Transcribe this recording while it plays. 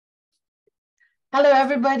Hello,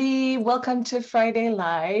 everybody. Welcome to Friday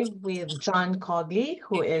Live with John Cogley,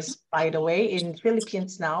 who is, by the way, in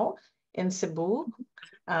Philippines now, in Cebu,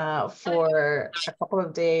 for a couple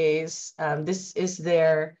of days. This is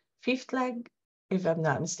their fifth leg, if I'm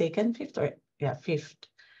not mistaken, fifth.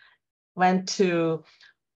 Went to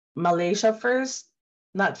Malaysia first,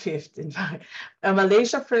 not fifth, in fact.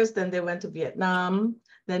 Malaysia first, then they went to Vietnam,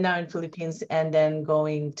 then now in Philippines, and then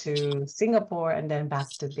going to Singapore, and then back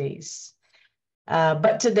to base.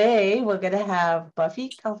 But today we're going to have Buffy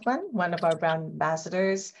Kaufman, one of our brand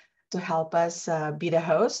ambassadors, to help us be the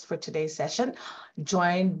host for today's session,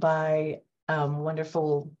 joined by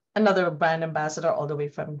another brand ambassador all the way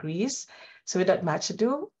from Greece. So without much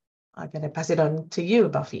ado, I'm going to pass it on to you,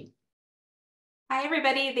 Buffy. Hi,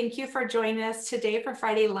 everybody. Thank you for joining us today for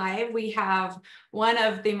Friday Live. We have one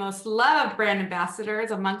of the most loved brand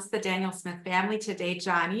ambassadors amongst the Daniel Smith family today,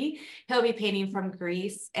 Johnny. He'll be painting from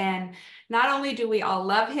Greece. And not only do we all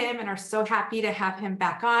love him and are so happy to have him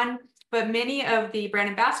back on, but many of the brand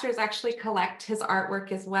ambassadors actually collect his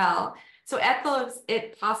artwork as well. So Ethel, is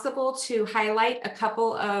it possible to highlight a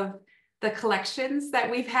couple of the collections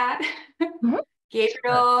that we've had? Mm-hmm.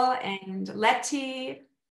 Gabriel and Letty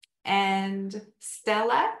and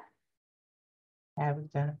Stella. Yeah,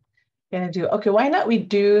 we're gonna do. Okay, why not we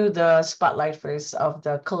do the spotlight first of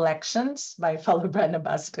the collections by fellow brand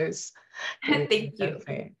ambassadors? Thank you.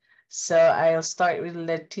 Okay. So I'll start with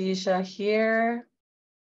Letitia here.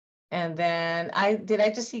 And then did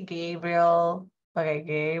I just see Gabriel? Okay,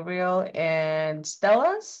 Gabriel and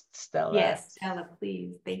Stella? Stella. Yes, Stella,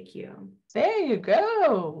 please. Thank you. There you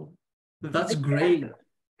go. That's great.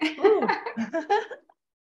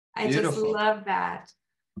 I just love that.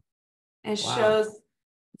 It shows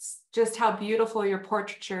just how beautiful your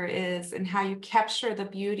portraiture is and how you capture the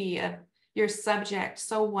beauty of your subject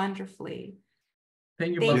so wonderfully.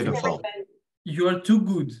 Thank you, beautiful. You are too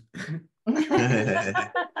good. I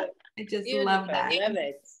just love that. I love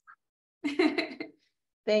it.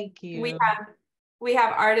 Thank you. We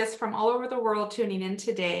have artists from all over the world tuning in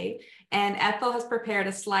today, and Ethel has prepared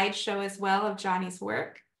a slideshow as well of Johnny's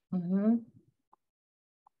work. Mm-hmm.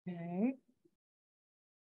 Okay.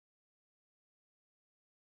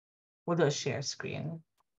 We'll do a share screen.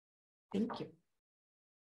 Thank you.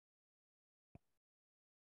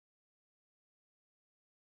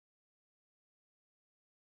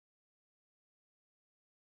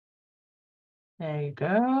 There you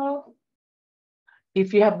go.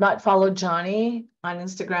 If you have not followed Johnny on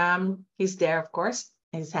Instagram, he's there, of course.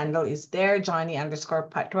 His handle is there,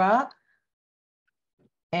 Johnny_Patra.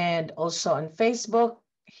 And also on Facebook,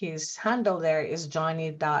 his handle there is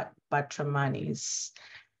Johnny.Patramanis.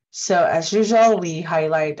 So as usual, we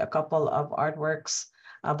highlight a couple of artworks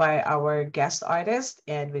by our guest artist.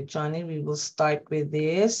 And with Johnny, we will start with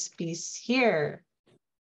this piece here.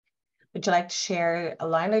 Would you like to share a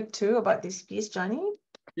line or two about this piece, Johnny?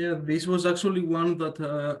 Yeah, this was actually one that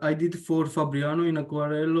I did for Fabriano in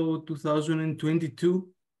Aquarello 2022.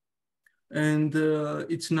 And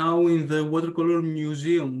it's now in the Watercolor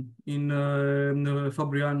Museum in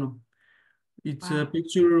Fabriano. It's a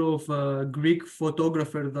picture of a Greek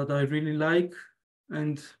photographer that I really like.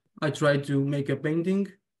 And I tried to make a painting.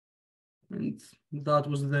 And that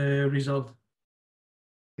was the result.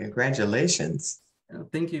 Congratulations.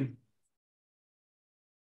 Thank you.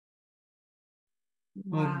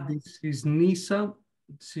 Wow. This is Nisa.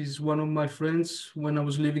 She's one of my friends when I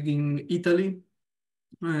was living in Italy.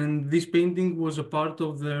 And this painting was a part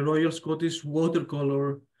of the Royal Scottish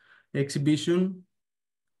Watercolor exhibition.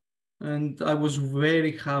 And I was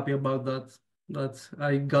very happy about that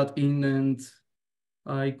I got in and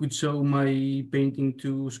I could show my painting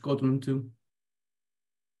to Scotland too.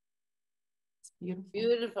 It's beautiful.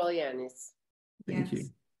 Beautiful, Yanis. Thank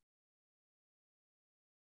you.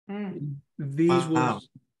 Mm. This was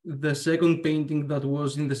the second painting that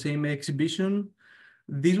was in the same exhibition.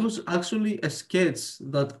 This was actually a sketch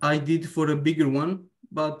that I did for a bigger one,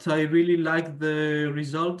 but I really liked the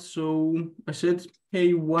result. So I said,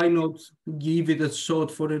 hey, why not give it a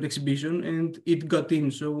shot for an exhibition? And it got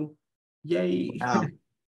in, so yay. Wow.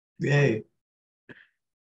 Yay.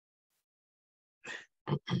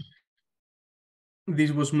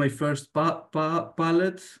 This was my first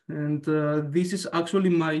palette, and this is actually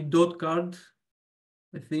my dot card,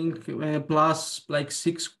 I think, plus like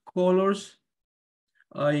 6 colors.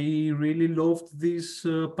 I really loved this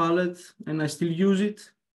palette, and I still use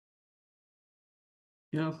it.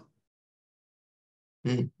 Yeah.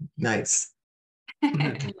 Nice.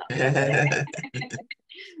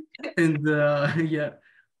 And yeah,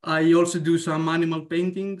 I also do some animal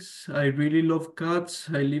paintings. I really love cats.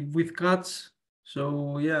 I live with cats.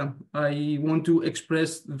 So yeah, I want to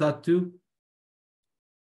express that too.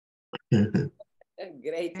 A great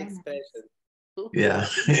Very nice. expression. Yeah.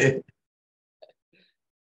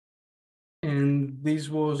 And this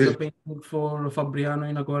was a painting for Fabriano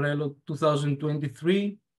in Aquarello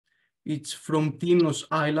 2023. It's from Tinos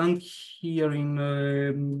Island here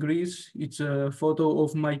in Greece. It's a photo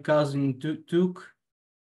of my cousin took.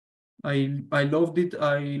 I loved it.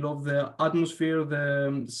 I love the atmosphere,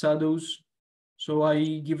 the shadows. So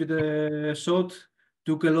I give it a shot.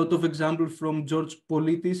 Took a lot of examples from George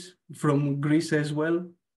Politis from Greece as well.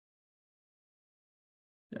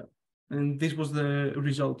 Yeah, and this was the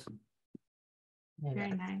result.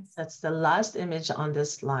 Very nice. That's the last image on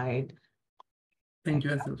this slide. Thank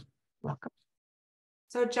you, Ethel. Welcome.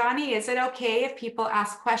 So Johnny, is it okay if people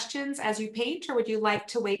ask questions as you paint, or would you like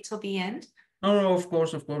to wait till the end? No, of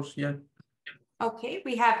course, yeah. Okay,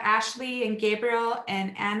 we have Ashley and Gabriel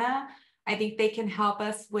and Anna. I think they can help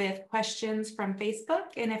us with questions from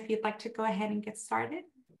Facebook. And if you'd like to go ahead and get started.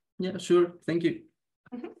 Yeah, sure. Thank you.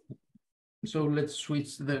 Mhm. So let's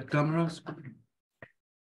switch the cameras.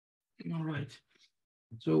 All right.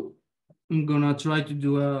 So I'm gonna try to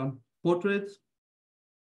do a portrait.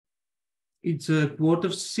 It's a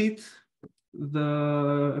quarter sheet.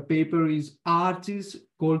 The paper is Artis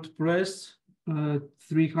cold pressed,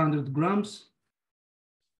 300 grams.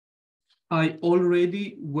 I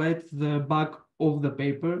already wet the back of the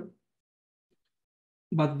paper,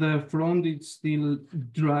 but the front is still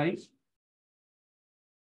dry.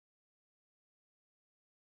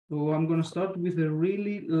 So I'm gonna start with a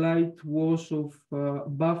really light wash of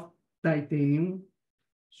buff titanium.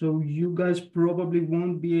 So you guys probably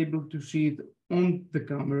won't be able to see it on the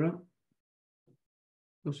camera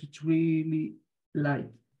because it's really light.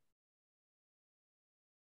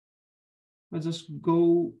 I just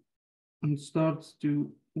go and start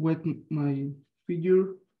to wet my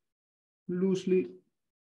figure loosely.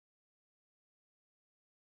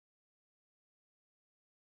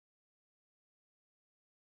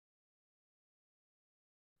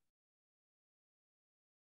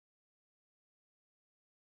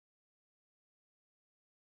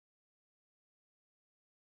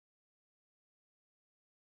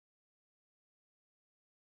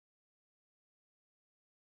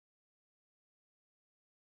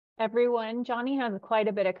 Everyone, Johnny has quite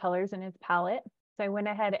a bit of colors in his palette. So I went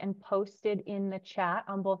ahead and posted in the chat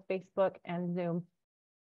on both Facebook and Zoom.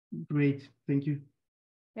 Great, thank you.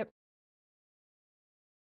 Yep.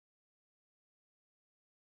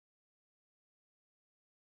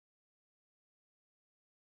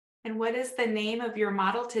 And what is the name of your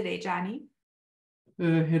model today, Johnny?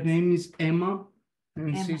 Her name is Emma,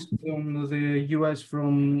 and Emma. she's from the US,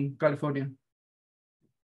 from California.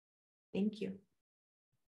 Thank you.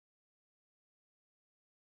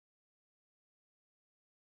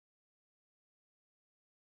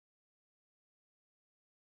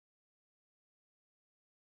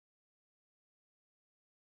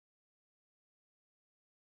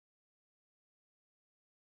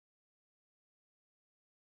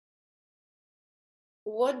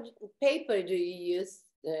 What paper do you use,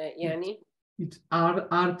 Yanni? It's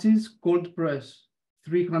Artis cold press,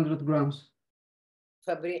 300 grams.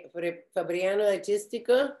 Fabriano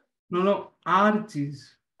Artistico? No,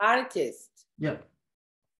 Artis. Artist. Yeah.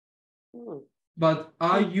 Hmm. But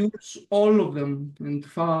I use all of them, and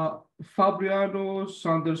Fabriano,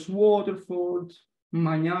 Sanders Waterford,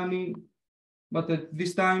 Magnani, but at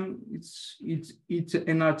this time it's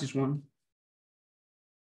an artist one.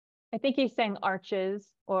 I think he's saying arches,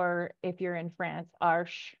 or if you're in France,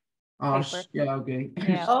 arche. Paper. Yeah, okay.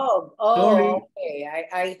 Yeah. Oh, Sorry. okay.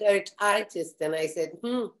 I heard artist and I said,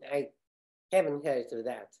 I haven't heard of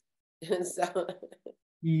that. So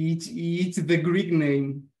It's the Greek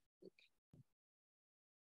name.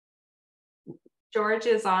 George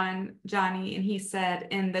is on Johnny, and he said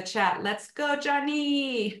in the chat, "Let's go,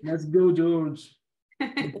 Johnny." Let's go, George.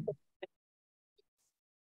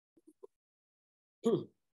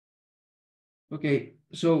 Okay,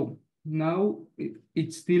 so now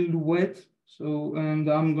it's still wet. So, and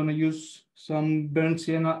I'm gonna use some burnt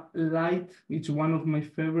sienna light. It's one of my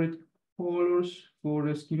favorite colors for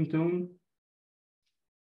a skin tone.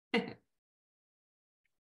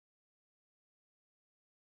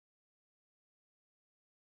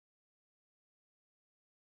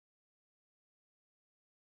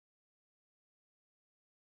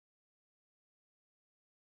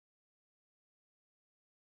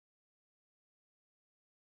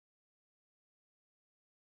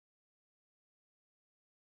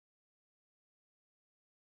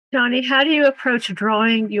 Johnny, how do you approach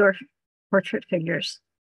drawing your portrait figures?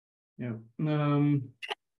 Yeah.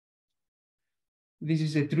 this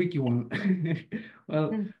is a tricky one.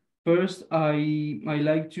 Well, first, I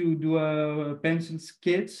like to do a pencil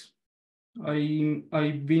sketch.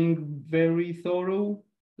 I've been very thorough,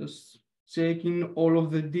 just checking all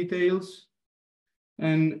of the details.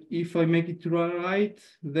 And if I make it right,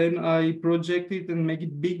 then I project it and make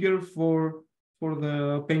it bigger for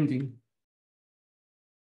the painting.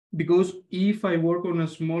 Because if I work on a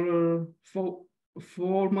smaller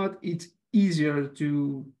format, it's easier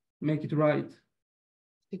to make it right.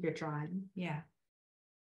 Bigger drawing, yeah.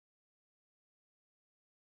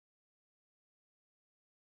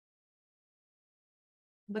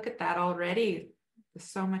 Look at that already. There's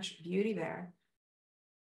so much beauty there.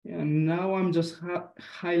 And now I'm just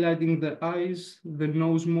highlighting the eyes, the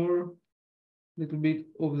nose more, a little bit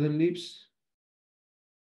of the lips.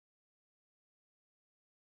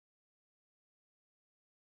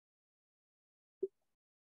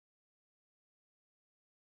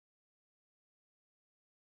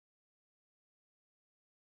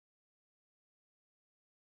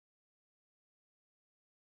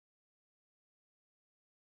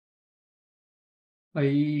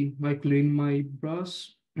 I clean my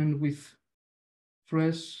brush and with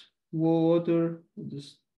fresh water,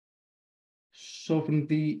 just soften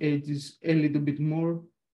the edges a little bit more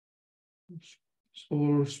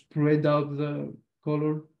or spread out the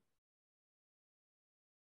color.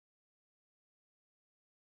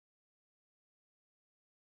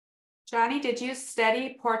 Johnny, did you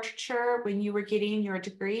study portraiture when you were getting your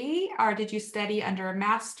degree, or did you study under a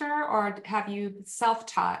master, or have you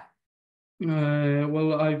self-taught?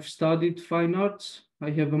 Well, I've studied fine arts. I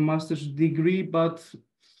have a master's degree, but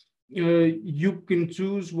you can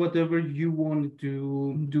choose whatever you want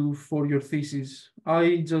to do for your thesis.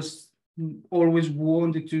 I just always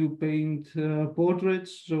wanted to paint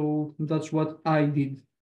portraits, so that's what I did.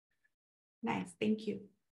 Nice, thank you.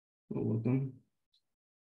 You're welcome.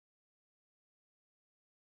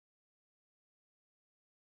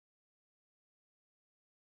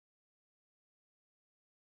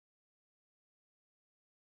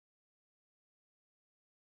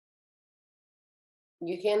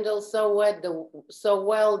 You handle so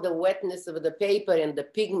well the wetness of the paper and the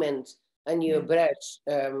pigment on your brush.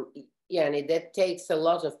 Yeah, and that takes a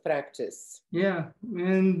lot of practice. Yeah,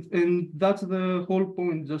 and that's the whole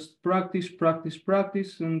point. Just practice, practice,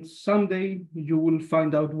 practice, and someday you will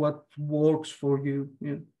find out what works for you.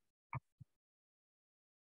 Yeah.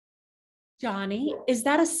 Johnny, is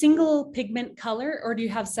that a single pigment color, or do you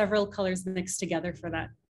have several colors mixed together for that?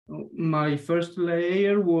 My first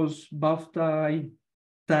layer was buff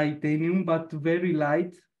titanium, but very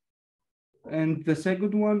light. And the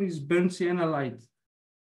second one is burnt sienna light.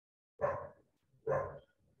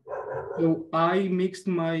 So I mixed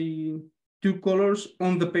my two colors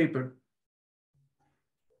on the paper.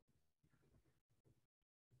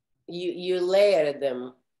 You layered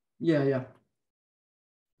them. Yeah.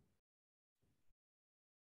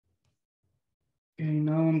 Okay,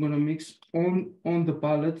 now I'm gonna mix on the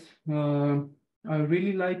palette. I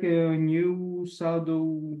really like a new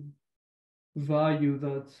shadow value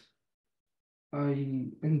that I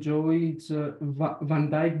enjoy. It's a Van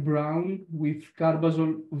Dyke brown with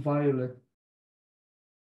carbazole violet.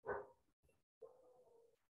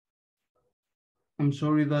 I'm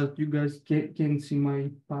sorry that you guys can't see my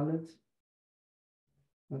palette,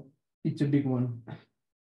 but it's a big one.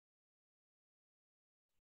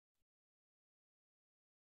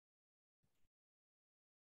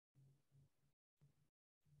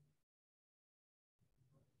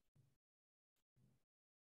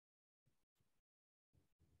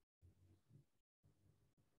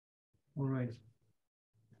 All right.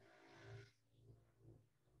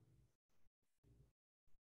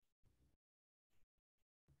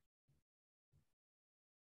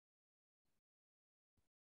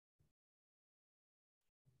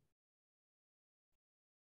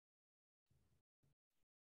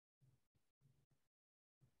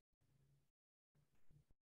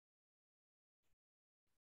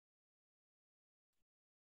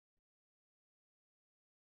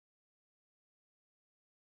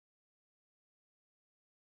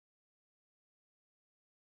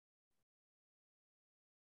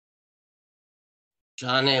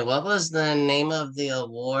 Johnny, what was the name of the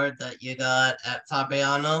award that you got at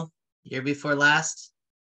Fabriano year before last,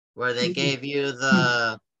 where they gave you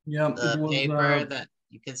the paper that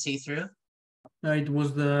you could see through? It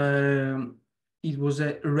was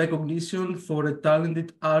a recognition for a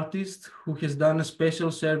talented artist who has done a special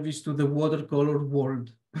service to the watercolor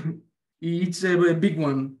world. It's a big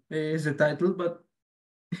one as a title, but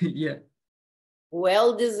yeah.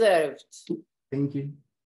 Well deserved. Thank you.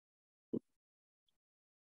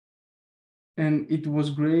 and it was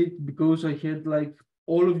great because I had like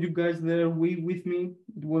all of you guys there with me.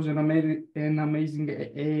 It was an amazing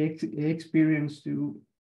experience to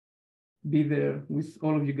be there with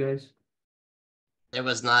all of you guys. There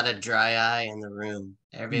was not a dry eye in the room.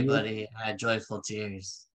 Everybody had joyful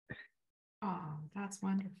tears. Oh, that's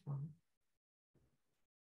wonderful.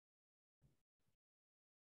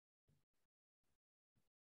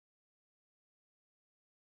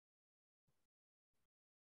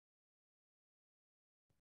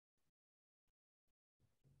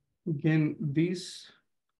 Again, this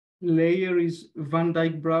layer is Van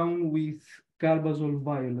Dyke Brown with Carbazole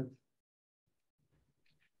Violet.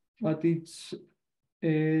 But it's,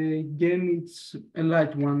 again, it's a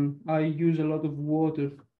light one. I use a lot of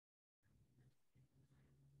water.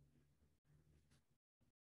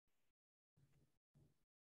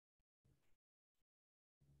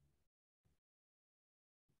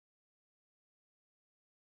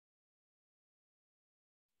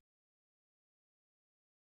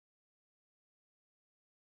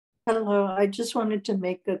 Hello, I just wanted to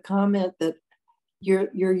make a comment that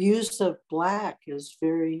your use of black is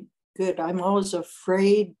very good. I'm always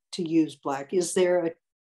afraid to use black. Did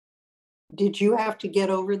you have to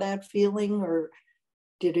get over that feeling, or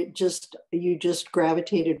did you just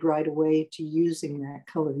gravitated right away to using that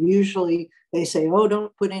color? Usually they say, oh,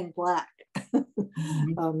 don't put in black.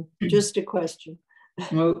 Just a question.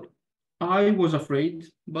 Well, I was afraid,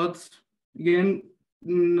 but again,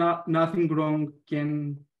 nothing wrong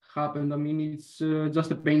can happen. I mean, it's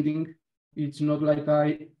just a painting. It's not like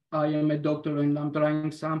I am a doctor and I'm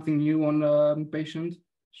trying something new on a patient.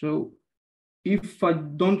 So if I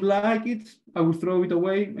don't like it, I will throw it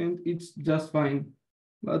away and it's just fine.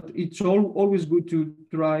 But it's always good to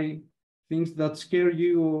try things that scare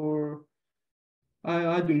you, or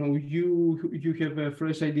I don't know, you have a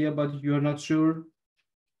fresh idea, but you are not sure.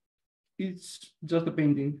 It's just a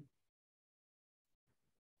painting.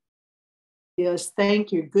 Yes,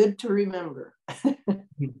 thank you. Good to remember.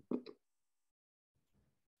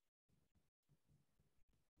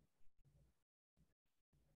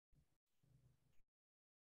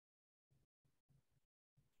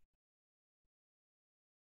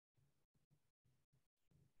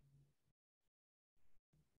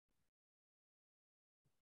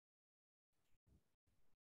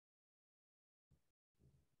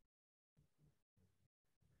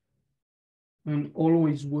 And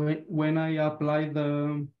always when I apply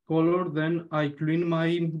the color, then I clean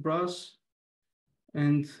my brush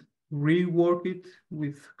and rework it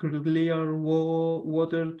with clear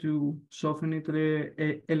water to soften it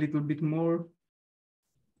a little bit more.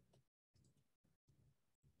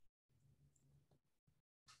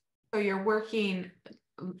 So you're working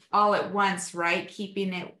all at once, right?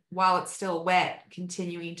 Keeping it while it's still wet,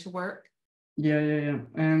 continuing to work. Yeah.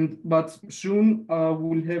 But soon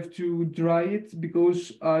we'll have to dry it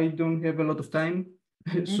because I don't have a lot of time.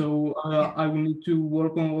 So I will need to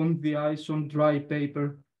work on the eyes on dry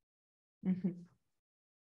paper.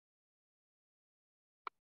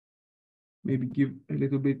 Maybe give a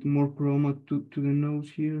little bit more chroma to the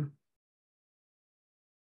nose here.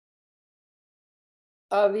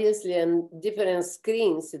 Obviously, on different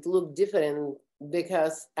screens, it looked different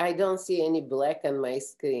because I don't see any black on my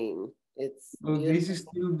screen. It's So this is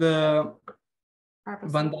still the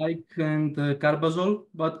Van Dyke and Carbazole,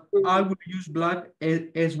 but I would use black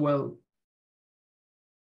as well.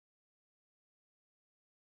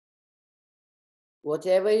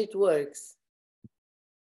 Whatever it works.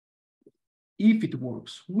 If it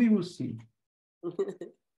works, we will see.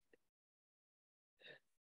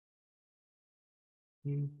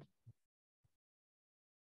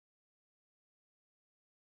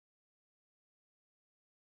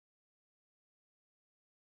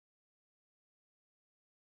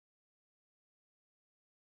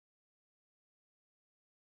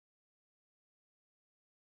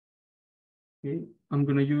 Okay, I'm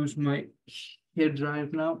gonna use my hair dryer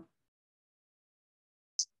now.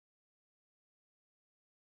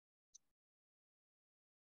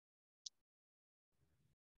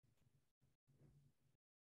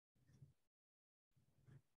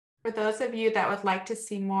 For those of you that would like to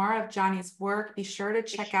see more of Johnny's work, be sure to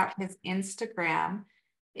check out his Instagram.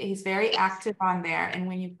 He's very active on there. And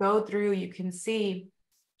when you go through, you can see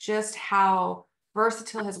just how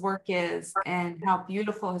versatile his work is and how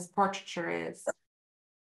beautiful his portraiture is.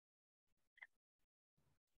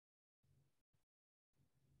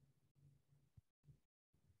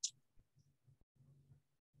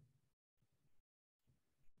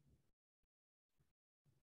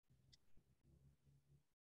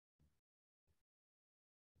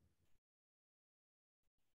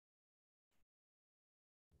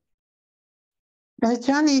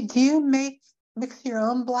 Johnny, do you mix your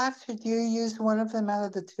own blacks or do you use one of them out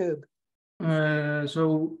of the tube?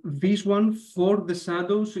 So this one for the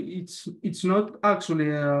shadows, it's not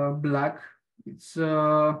actually black. It's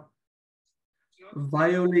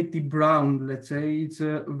violety brown, let's say. It's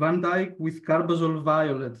a Van Dyke with carbazole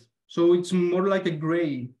violet. So it's more like a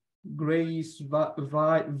grayish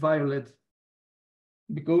violet.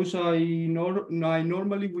 Because I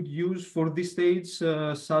normally would use for this stage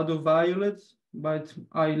shadow violet, but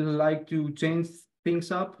I like to change things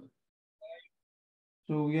up.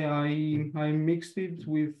 So yeah, I mixed it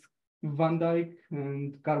with Van Dyke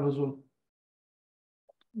and carbazole.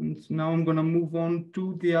 And now I'm gonna move on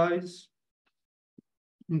to the eyes.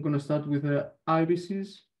 I'm gonna start with the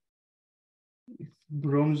irises, with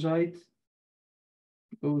bronzite,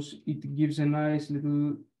 because it gives a nice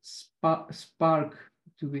little spark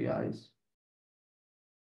to the eyes.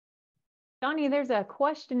 Johnny, there's a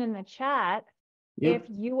question in the chat. Yep. If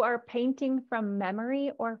you are painting from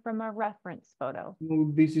memory or from a reference photo?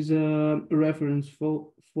 So this is a reference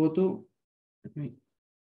photo.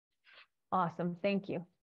 Awesome, thank you.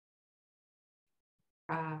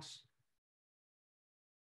 Gosh.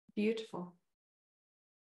 Beautiful.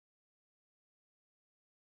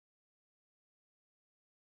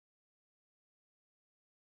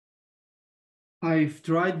 I've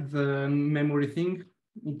tried the memory thing.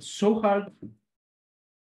 It's so hard.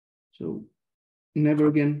 So never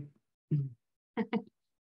again.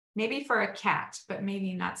 Maybe for a cat, but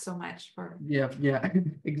maybe not so much for. Yeah,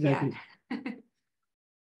 exactly. Yeah.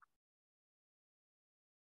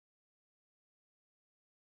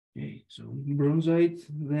 Okay, so bronzite.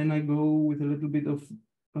 Then I go with a little bit of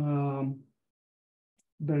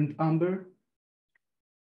burnt umber.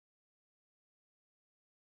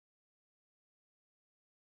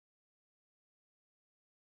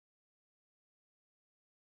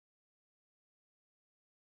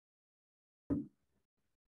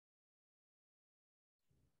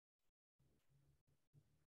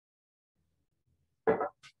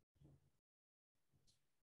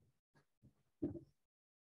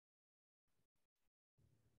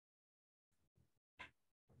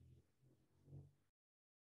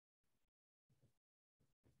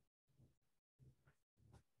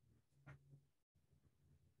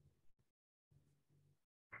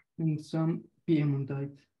 And some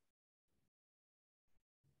piemontite.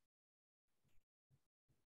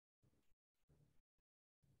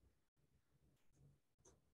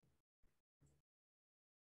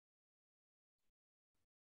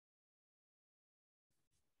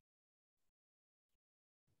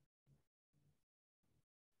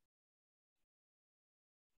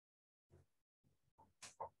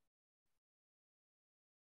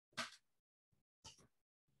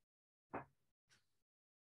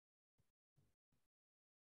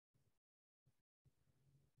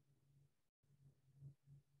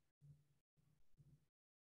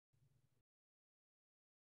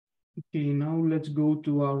 Okay, now let's go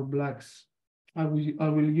to our blacks. I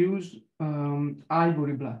will use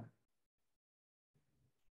ivory black.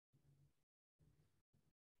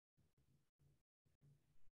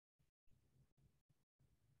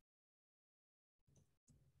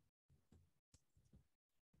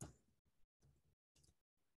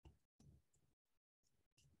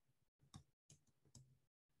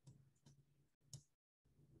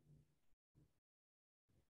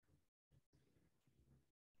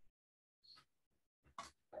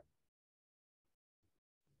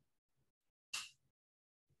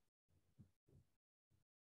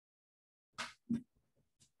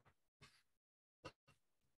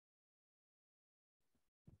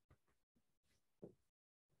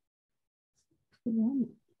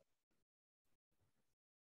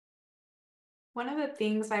 One of the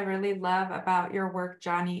things I really love about your work,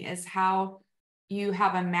 Johnny, is how you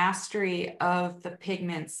have a mastery of the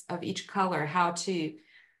pigments of each color, how to,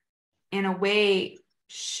 in a way,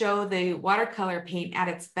 show the watercolor paint at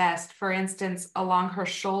its best. For instance, along her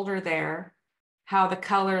shoulder there, how the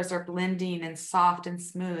colors are blending and soft and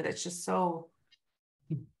smooth. It's just so.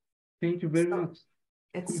 Thank you very much.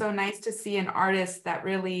 It's so nice to see an artist that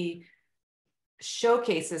really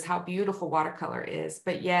showcases how beautiful watercolor is,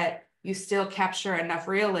 but yet you still capture enough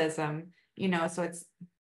realism, you know, so it's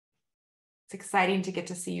exciting to get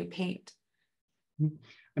to see you paint.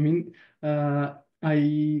 I mean, I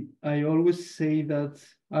always say that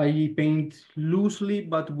I paint loosely,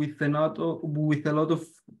 but with a lot of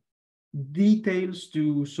details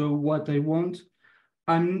to show what I want.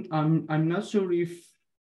 I'm not sure if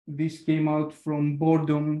this came out from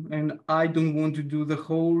boredom and I don't want to do the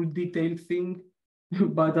whole detailed thing,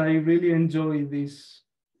 but I really enjoy this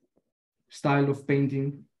style of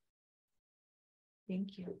painting.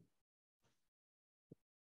 Thank you.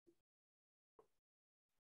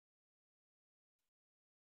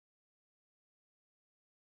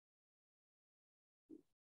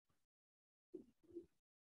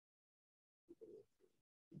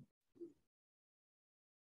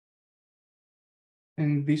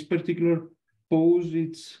 And this particular pose,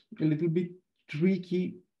 it's a little bit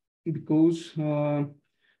tricky because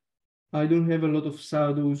I don't have a lot of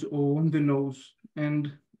shadows on the nose. And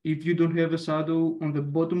if you don't have a shadow on the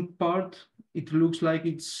bottom part, it looks like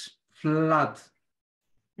it's flat.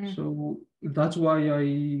 So that's why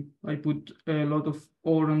I put a lot of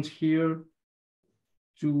orange here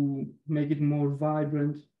to make it more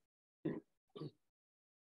vibrant.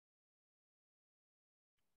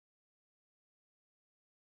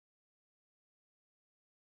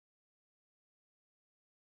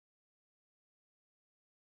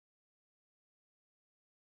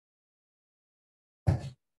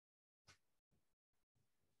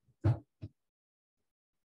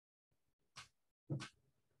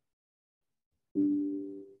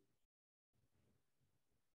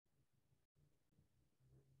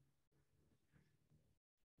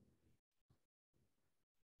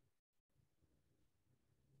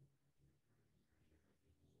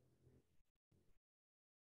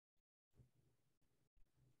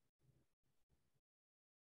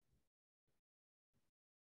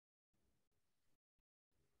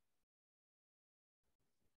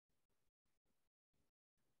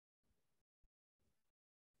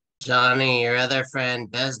 Johnny, your other friend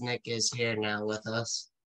Besnick is here now with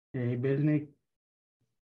us. Hey, Besnick.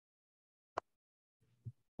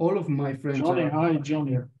 All of my friends Johnny, are. hi, John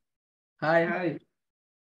here. Hi.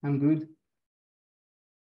 I'm good.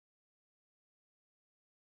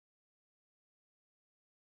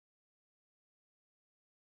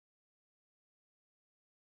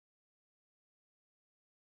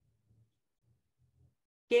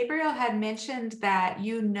 Gabriel had mentioned that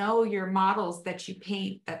you know your models that you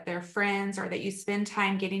paint, that they're friends, or that you spend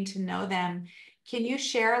time getting to know them. Can you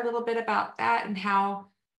share a little bit about that and how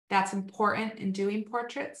that's important in doing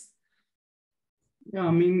portraits? Yeah,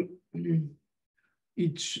 I mean,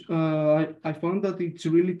 it's I found that it's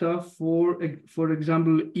really tough for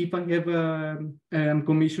example, if I have a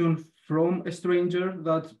commission from a stranger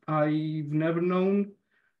that I've never known,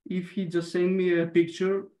 if he just send me a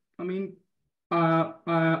picture, I mean,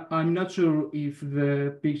 I'm not sure if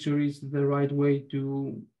the picture is the right way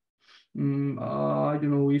to, I don't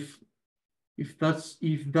know if that's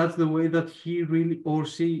the way that he really or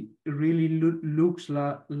she really looks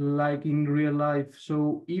like in real life.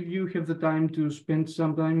 So if you have the time to spend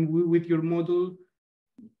some time with your model,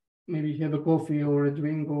 maybe have a coffee or a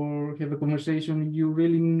drink or have a conversation, you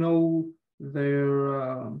really know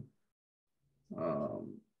their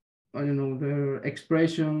I don't know, their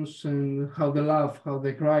expressions and how they laugh, how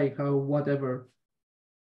they cry, how whatever.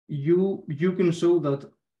 You can show that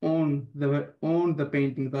on the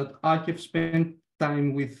painting that I have spent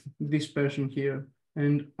time with this person here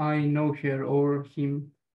and I know her or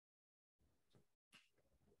him.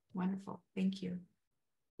 Wonderful, thank you.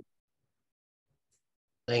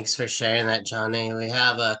 Thanks for sharing that, Johnny. We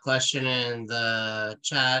have a question in the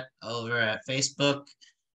chat over at Facebook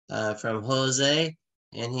from Jose,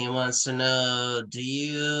 and he wants to know, do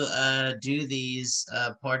you do these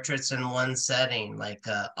portraits in one setting, like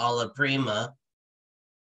alla prima?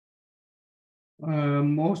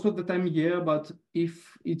 Most of the time, yeah, but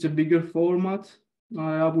if it's a bigger format,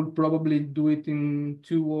 I would probably do it in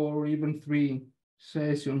 2 or even 3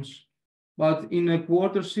 sessions. But in a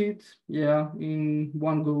quarter sheet, yeah, in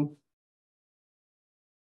one go.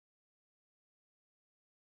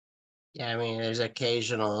 Yeah, I mean, there's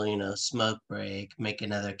occasional, smoke break, make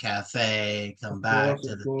another cafe, come back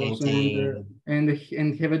to the painting. And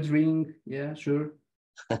have a drink. Yeah, sure.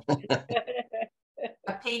 A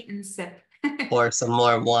paint and sip. Pour some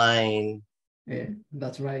more wine. Yeah,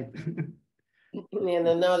 that's right. And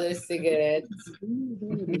another cigarette.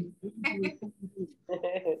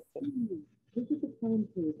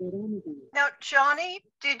 Now, Johnny,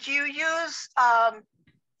 did you use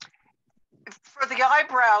for the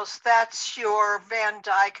eyebrows? That's your Van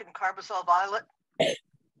Dyke and Carbazole Violet.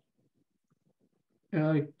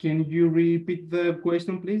 Can you repeat the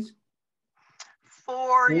question, please?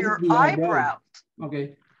 For your eyebrows.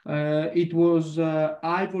 Okay. It was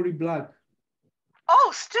ivory black.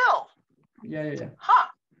 Oh, still. Yeah. Huh.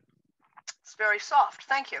 It's very soft.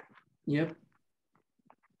 Thank you. Yep.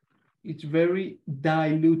 It's very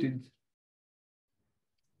diluted.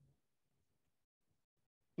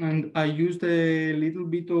 And I used a little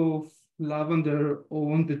bit of lavender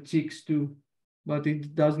on the cheeks too, but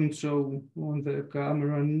it doesn't show on the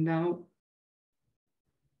camera now.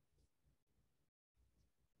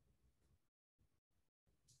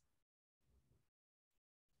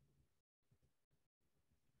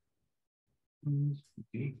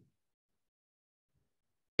 Okay.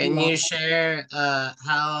 Can you share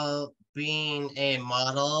how being a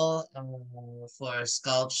model for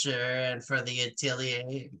sculpture and for the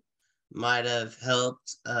atelier might have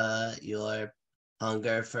helped your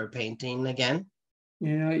hunger for painting again?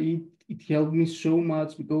 Yeah, it helped me so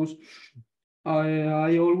much because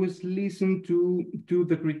I always listen to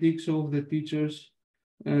the critiques of the teachers,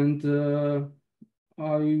 and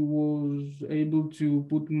I was able to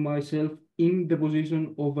put myself in the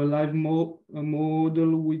position of a a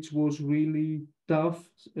model, which was really tough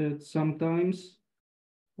sometimes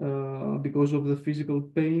because of the physical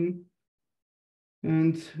pain.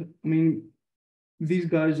 And I mean, these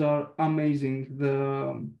guys are amazing.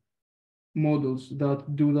 The models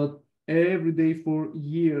that do that every day for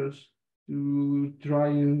years to try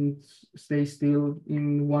and stay still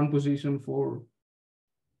in one position for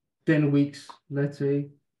 10 weeks, let's say.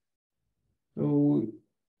 So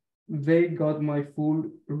they got my full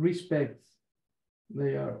respect.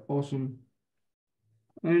 They are awesome.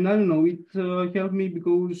 And I don't know, it helped me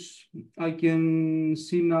because I can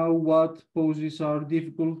see now what poses are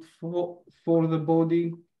difficult for the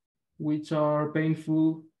body, which are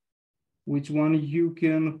painful, which one you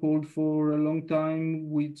can hold for a long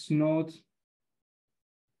time, which not.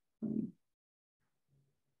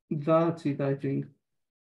 That's it, I think.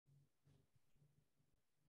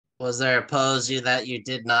 Was there a pose that you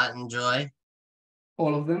did not enjoy?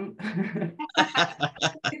 All of them.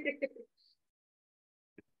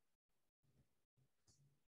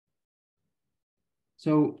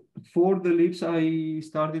 So for the lips, I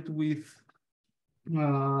started with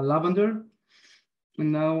lavender,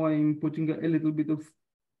 and now I'm putting a little bit of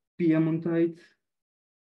Piemontite.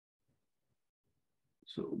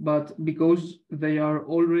 So, but because they are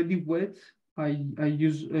already wet, I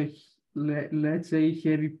use let's say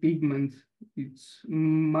heavy pigment. It's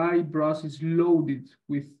my brush is loaded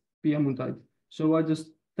with Piemontite, so I just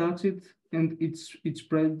touch it and it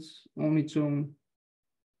spreads on its own.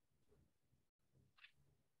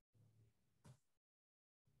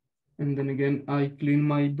 And then again, I clean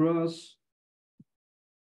my brush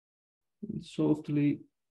and softly.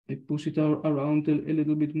 I push it around a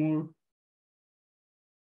little bit more.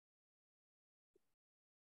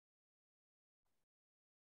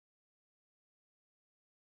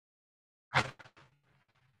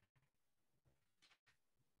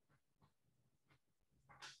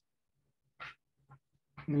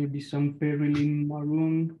 Maybe some perylene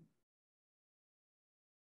maroon.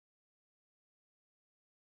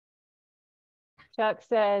 Chuck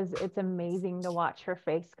says it's amazing to watch her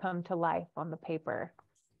face come to life on the paper.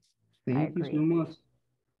 Thank you so much.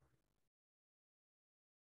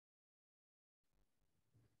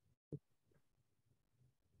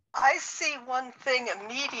 I see one thing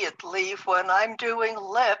immediately when I'm doing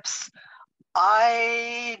lips.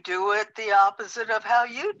 I do it the opposite of how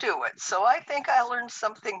you do it. So I think I learned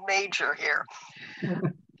something major here.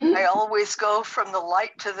 I always go from the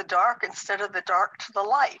light to the dark instead of the dark to the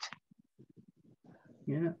light.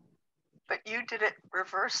 Yeah. But you did it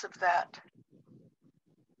reverse of that.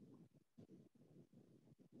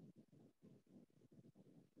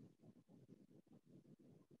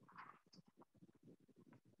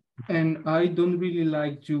 And I don't really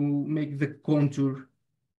like to make the contour,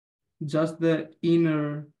 just the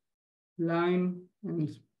inner line, and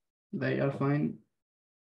they are fine.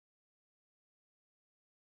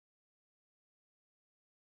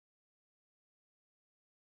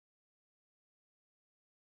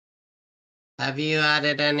 Have you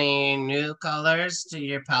added any new colors to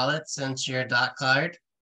your palette since your dot card?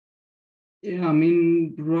 Yeah, I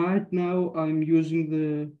mean, right now I'm using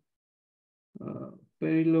the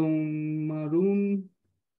Perylene Maroon.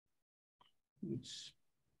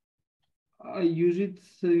 I use it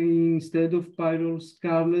instead of Pyrrole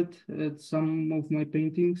Scarlet at some of my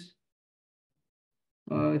paintings.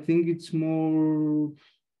 I think it's more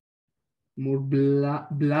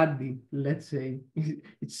bloody, let's say.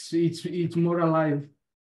 It's more alive.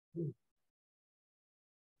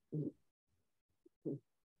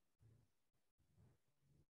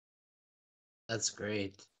 That's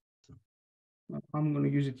great. I'm gonna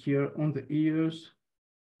use it here on the ears.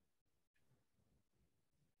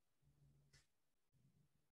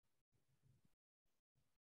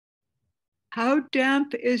 How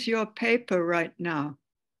damp is your paper right now?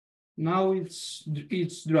 Now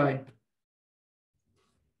it's dry.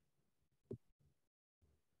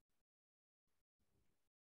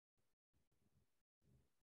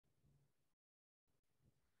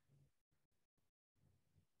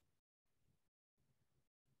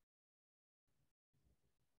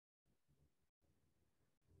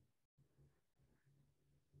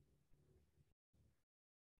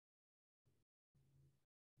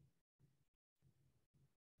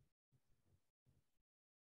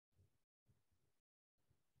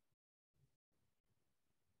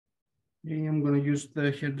 Okay, I'm gonna use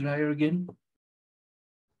the hair dryer again.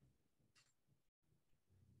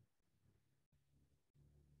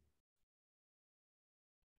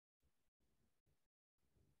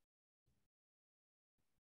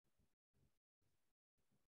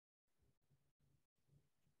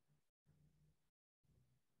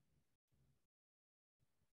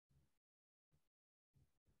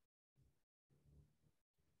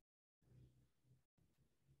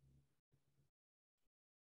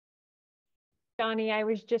 Johnny, I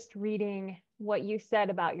was just reading what you said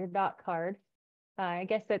about your dot card. I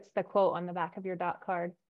guess it's the quote on the back of your dot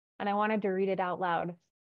card, and I wanted to read it out loud.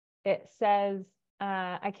 It says,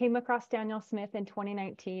 I came across Daniel Smith in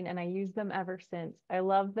 2019 and I use them ever since. I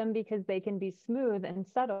love them because they can be smooth and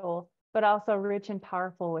subtle, but also rich and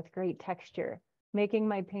powerful with great texture, making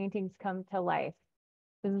my paintings come to life.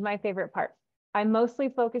 This is my favorite part. I'm mostly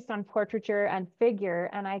focused on portraiture and figure,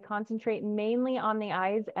 and I concentrate mainly on the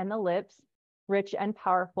eyes and the lips, rich and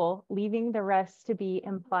powerful, leaving the rest to be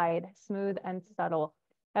implied, smooth and subtle.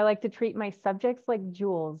 I like to treat my subjects like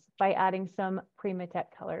jewels by adding some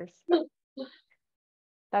Primatech colors.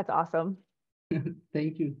 That's awesome.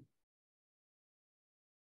 Thank you.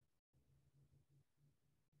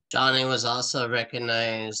 Johnny was also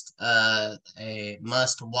recognized a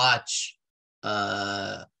must-watch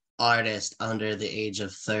artist under the age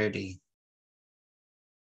of 30.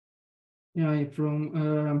 Yeah,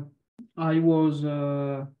 I was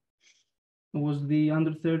the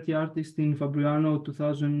under 30 artist in Fabriano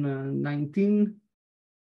 2019.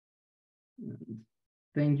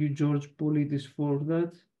 Thank you, George Politis, for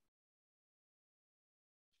that.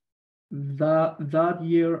 That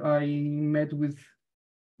year, I met with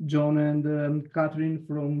John and Catherine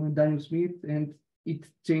from Daniel Smith, and it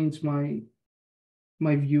changed my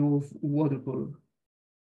view of watercolor.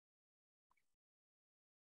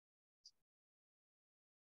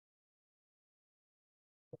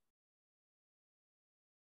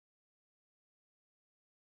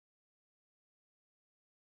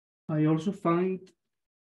 I also find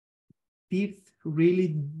it really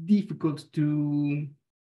difficult to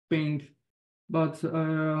paint, but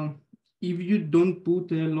if you don't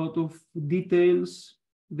put a lot of details,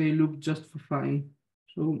 they look just fine.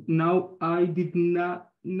 So now I did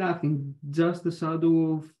nothing, just a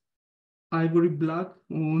shadow of ivory black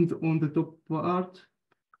on the top part,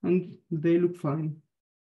 and they look fine.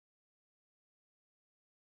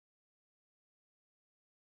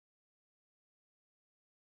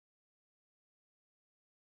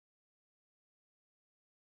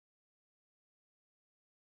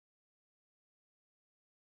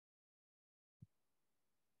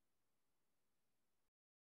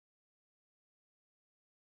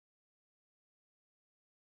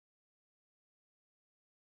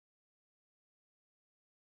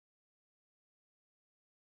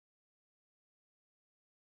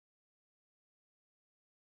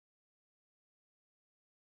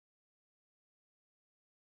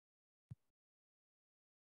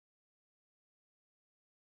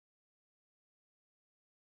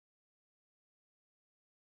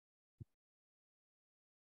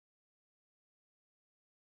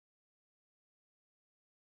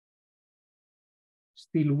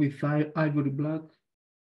 Still with ivory black,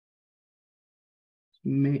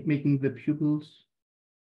 making the pupils.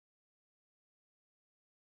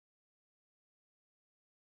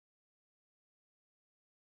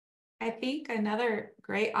 I think another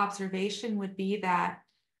great observation would be that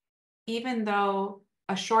even though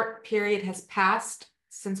a short period has passed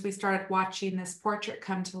since we started watching this portrait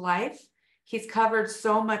come to life, he's covered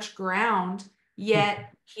so much ground,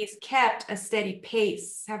 yet he's kept a steady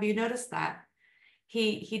pace. Have you noticed that?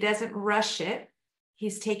 He doesn't rush it.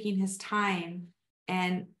 He's taking his time.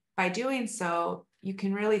 And by doing so, you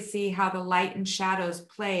can really see how the light and shadows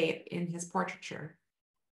play in his portraiture.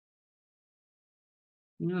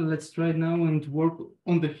 Yeah, let's try now and work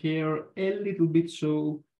on the hair a little bit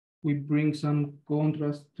so we bring some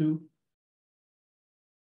contrast too.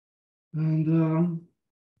 And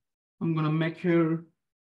I'm gonna make her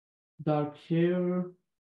dark hair,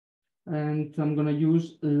 and I'm gonna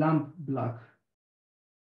use lamp black.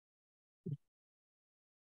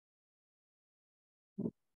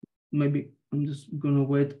 Maybe I'm just gonna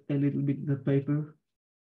wet a little bit the paper.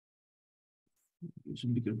 Use a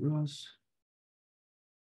bigger brush.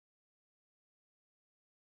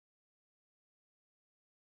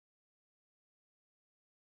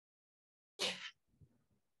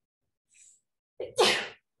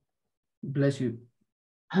 Bless you.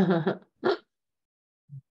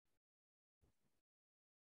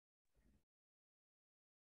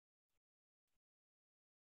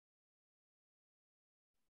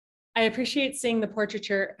 I appreciate seeing the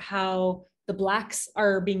portraiture, how the blacks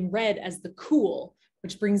are being read as the cool,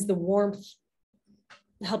 which brings the warmth,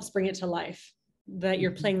 helps bring it to life, that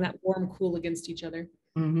you're playing that warm cool against each other.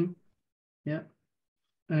 Mm-hmm. Yeah.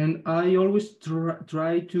 And I always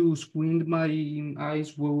try to squint my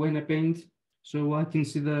eyes when I paint, so I can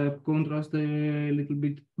see the contrast a little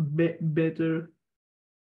bit better.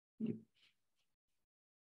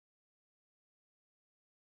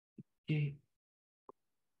 Okay.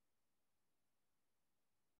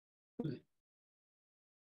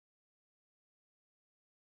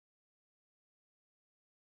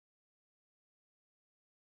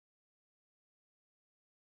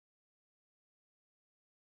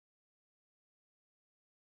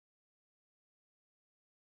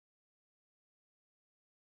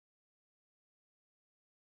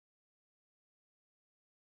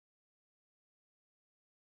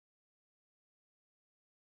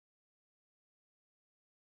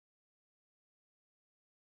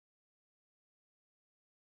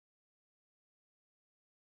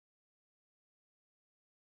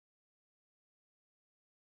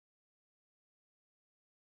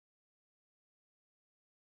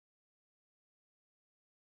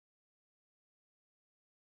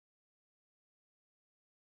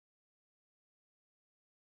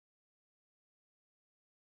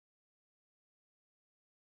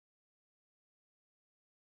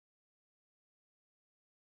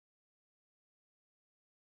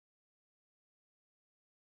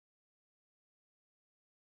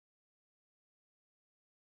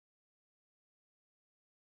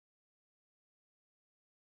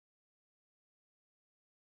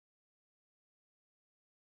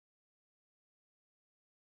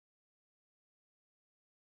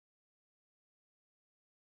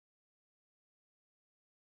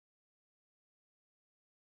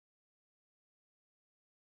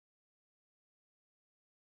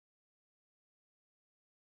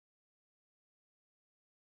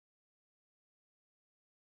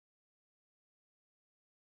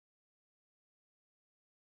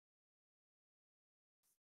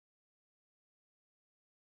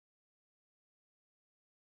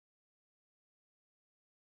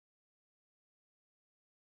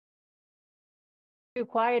 Too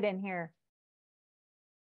quiet in here.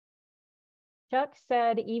 Chuck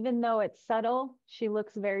said, even though it's subtle, she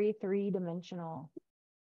looks very three-dimensional.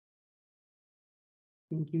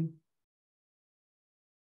 Thank you.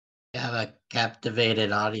 You have a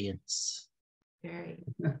captivated audience. Very.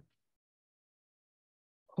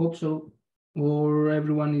 Hope so. Or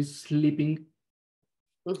everyone is sleeping.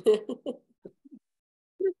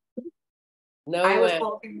 No, I was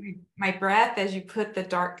holding my breath as you put the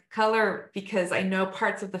dark color because I know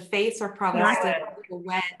parts of the face are probably still a little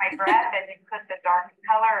wet. My breath as you put the dark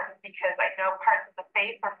color because I know parts of the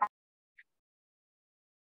face are.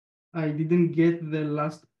 I didn't get the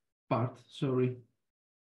last part, sorry.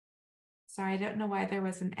 Sorry, I don't know why there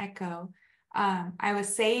was an echo. I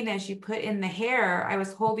was saying as you put in the hair, I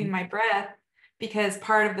was holding my breath because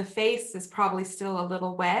part of the face is probably still a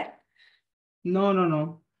little wet.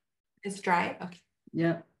 No. It's dry? Okay.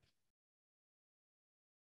 Yeah.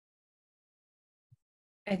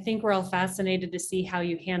 I think we're all fascinated to see how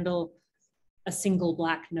you handle a single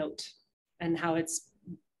black note and how it's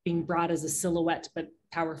being brought as a silhouette, but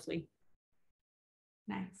powerfully.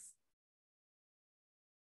 Nice.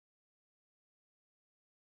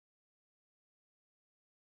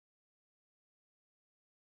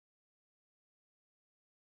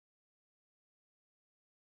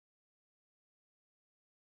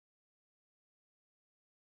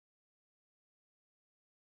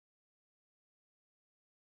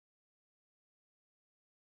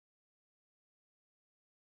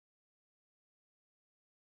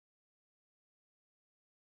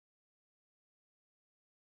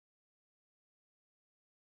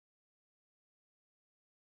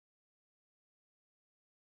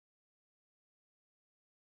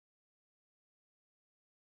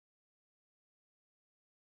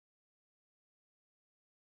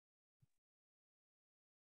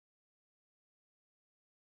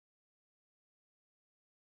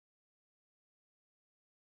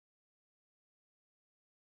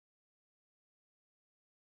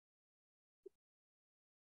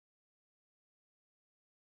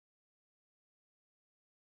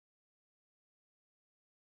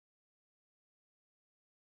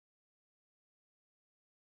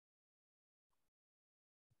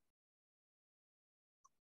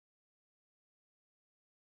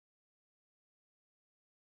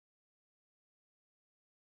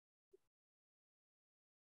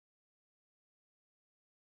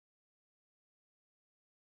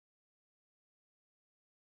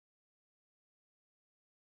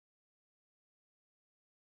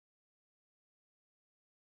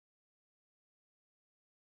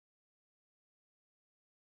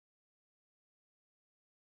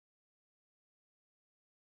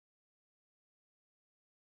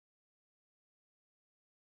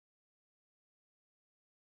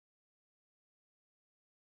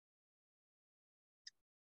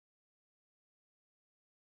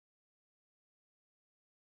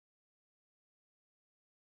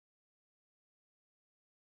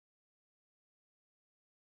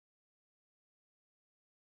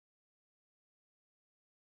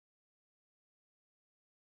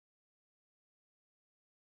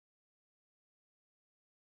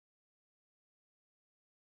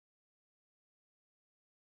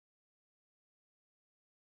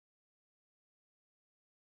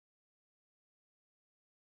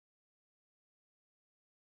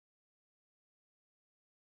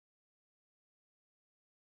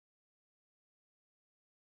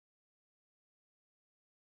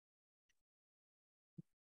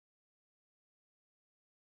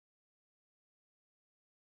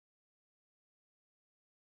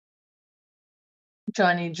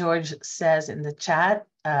 Johnny George says in the chat,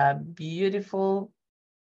 beautiful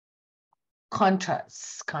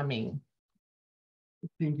contrasts coming.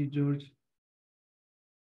 Thank you, George.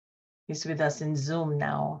 He's with us in Zoom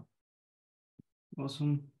now.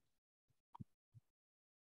 Awesome.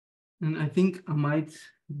 And I think I might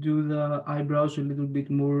do the eyebrows a little bit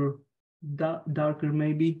more darker,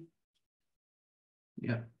 maybe.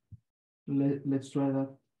 Yeah, let's try that.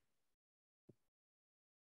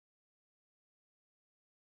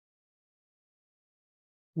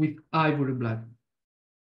 With ivory black.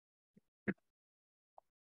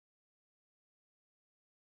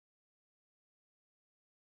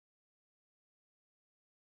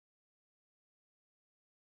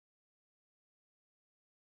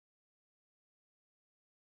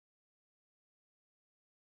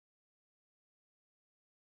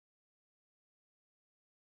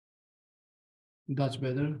 That's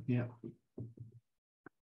better, yeah.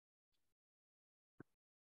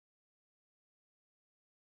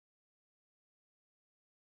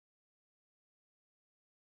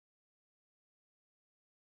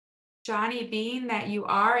 Johnny, being that you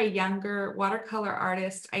are a younger watercolor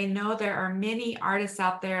artist, I know there are many artists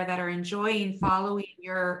out there that are enjoying following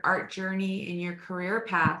your art journey and your career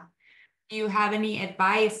path. Do you have any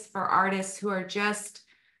advice for artists who are just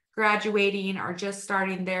graduating or just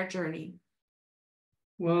starting their journey?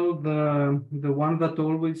 Well, the one that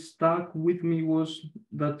always stuck with me was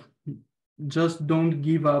that just don't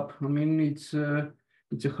give up. I mean, it's a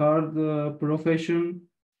hard profession.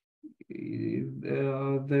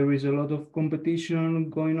 There is a lot of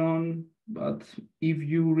competition going on, but if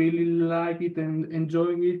you really like it and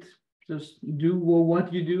enjoy it, just do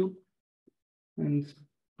what you do, and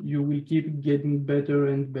you will keep getting better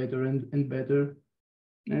and better and better.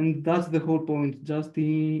 And that's the whole point. Just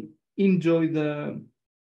enjoy the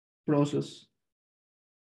process.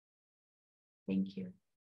 Thank you.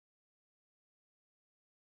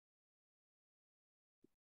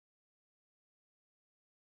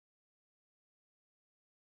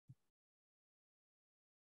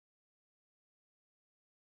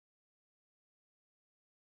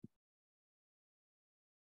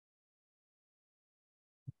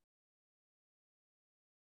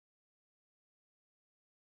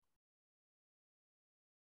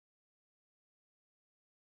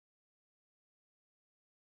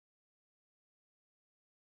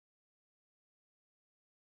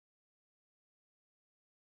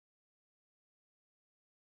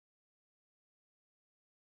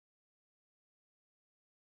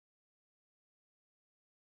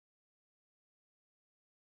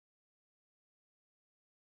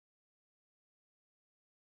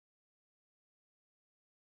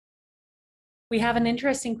 We have an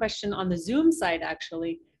interesting question on the Zoom side,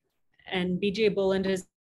 actually. And BJ Boland is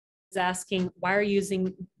asking, why are you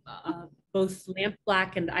using both lamp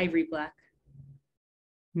black and ivory black?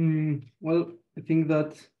 Well, I think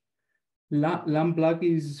that lamp black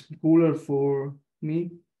is cooler for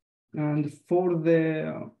me. And for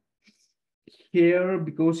the hair,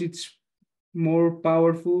 because it's more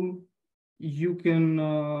powerful, you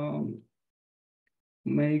can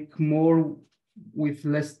make more with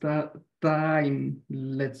less time,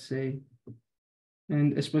 let's say.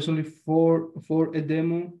 And especially for a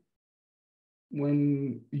demo,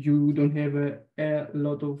 when you don't have a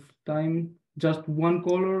lot of time, just one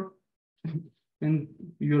color, and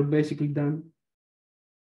you're basically done.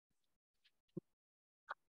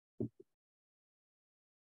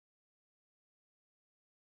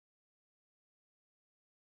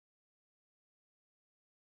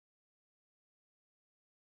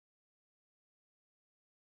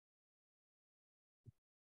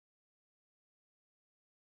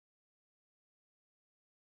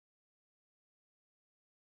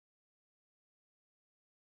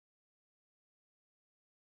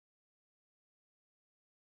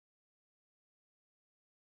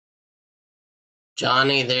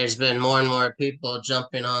 Johnny, there's been more and more people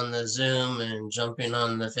jumping on the Zoom and jumping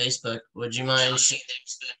on the Facebook. Would you mind?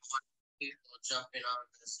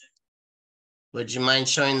 Would you mind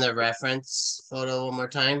showing the reference photo one more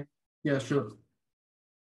time? Yeah, sure.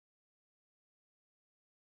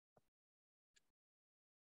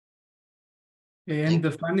 And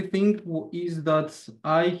the funny thing is that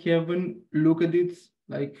I haven't looked at it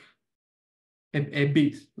like a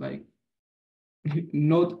bit, like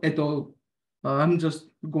not at all. I'm just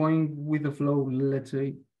going with the flow, let's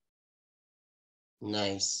say.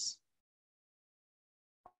 Nice.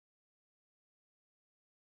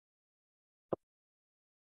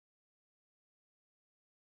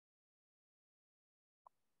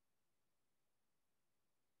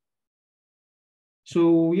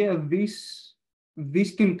 So yeah, this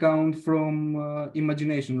this can count from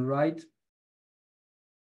imagination, right?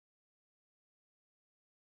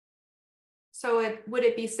 So would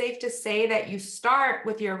it be safe to say that you start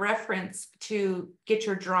with your reference to get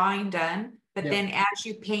your drawing done, but then as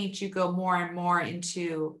you paint, you go more and more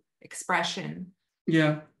into expression?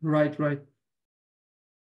 Yeah, right.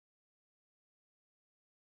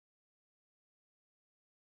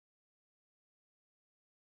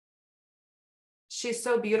 She's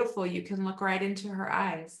so beautiful, you can look right into her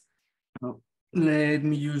eyes. Oh, let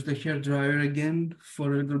me use the hair dryer again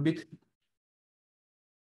for a little bit.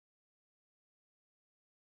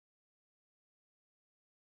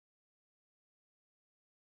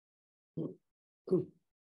 Cool.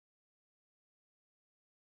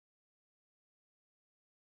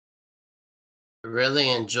 Really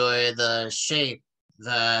enjoy the shape,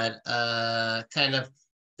 that kind of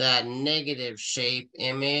that negative shape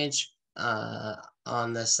image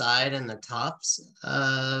on the side and the tops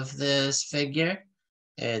of this figure.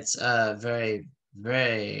 It's very,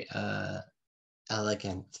 very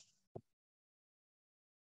elegant.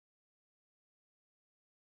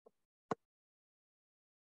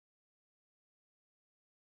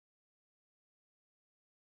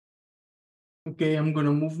 Okay, I'm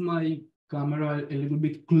gonna move my camera a little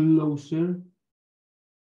bit closer.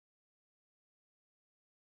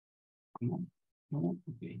 Come on,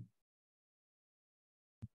 okay.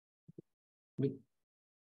 Wait,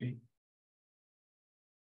 okay.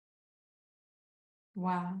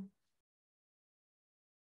 Wow.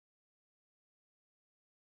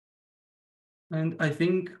 And I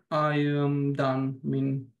think I am done. I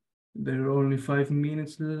mean, there are only 5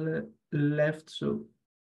 minutes left, so.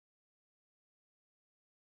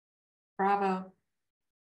 Bravo.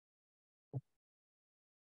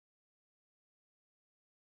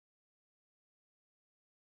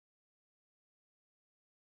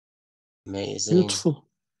 Amazing. Beautiful.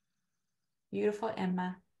 Beautiful,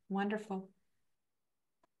 Emma. Wonderful.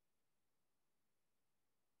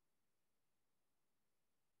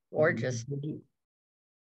 Gorgeous.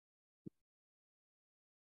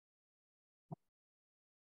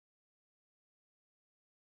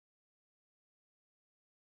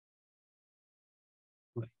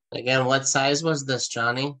 Again, what size was this,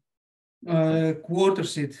 Johnny? Quarter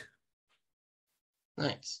sheet.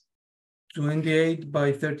 Nice. 28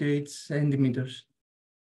 by 38 centimeters.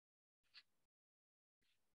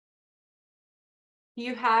 Do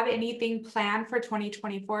you have anything planned for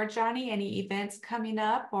 2024, Johnny? Any events coming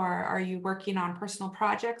up, or are you working on personal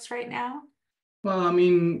projects right now? Well, I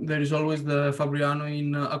mean, there is always the Fabriano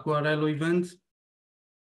in Aquarello event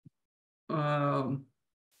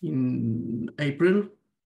in April,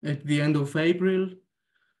 at the end of April.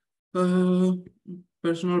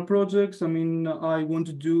 Personal projects. I mean, I want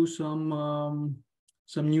to do some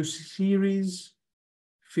new series,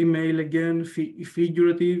 female again,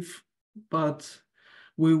 figurative, but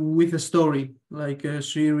with a story, like a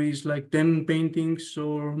series, like 10 paintings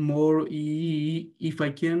or more, if I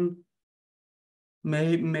can.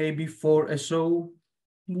 Maybe for a show.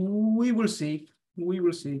 We will see. We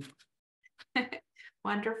will see.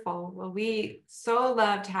 Wonderful. Well, we so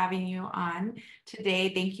loved having you on today.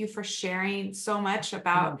 Thank you for sharing so much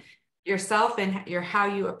about yourself and how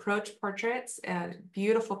you approach portraits.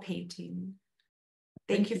 Beautiful painting.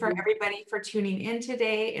 Thank you for everybody for tuning in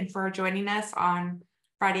today and for joining us on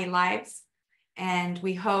Friday Lives. And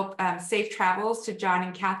we hope safe travels to John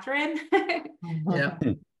and Catherine. Yeah.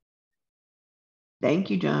 Thank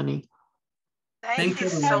you, Johnny. Thank you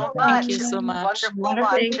so so much. much. Thank you so much.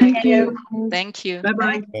 Wonderful Thank watching. you. Thank you.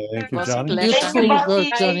 Bye-bye. It Thank you, was a Johnny. pleasure. Beautiful work,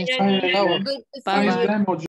 Bye, Johnny. Jenny. Bravo. Good to see Bye-bye. you.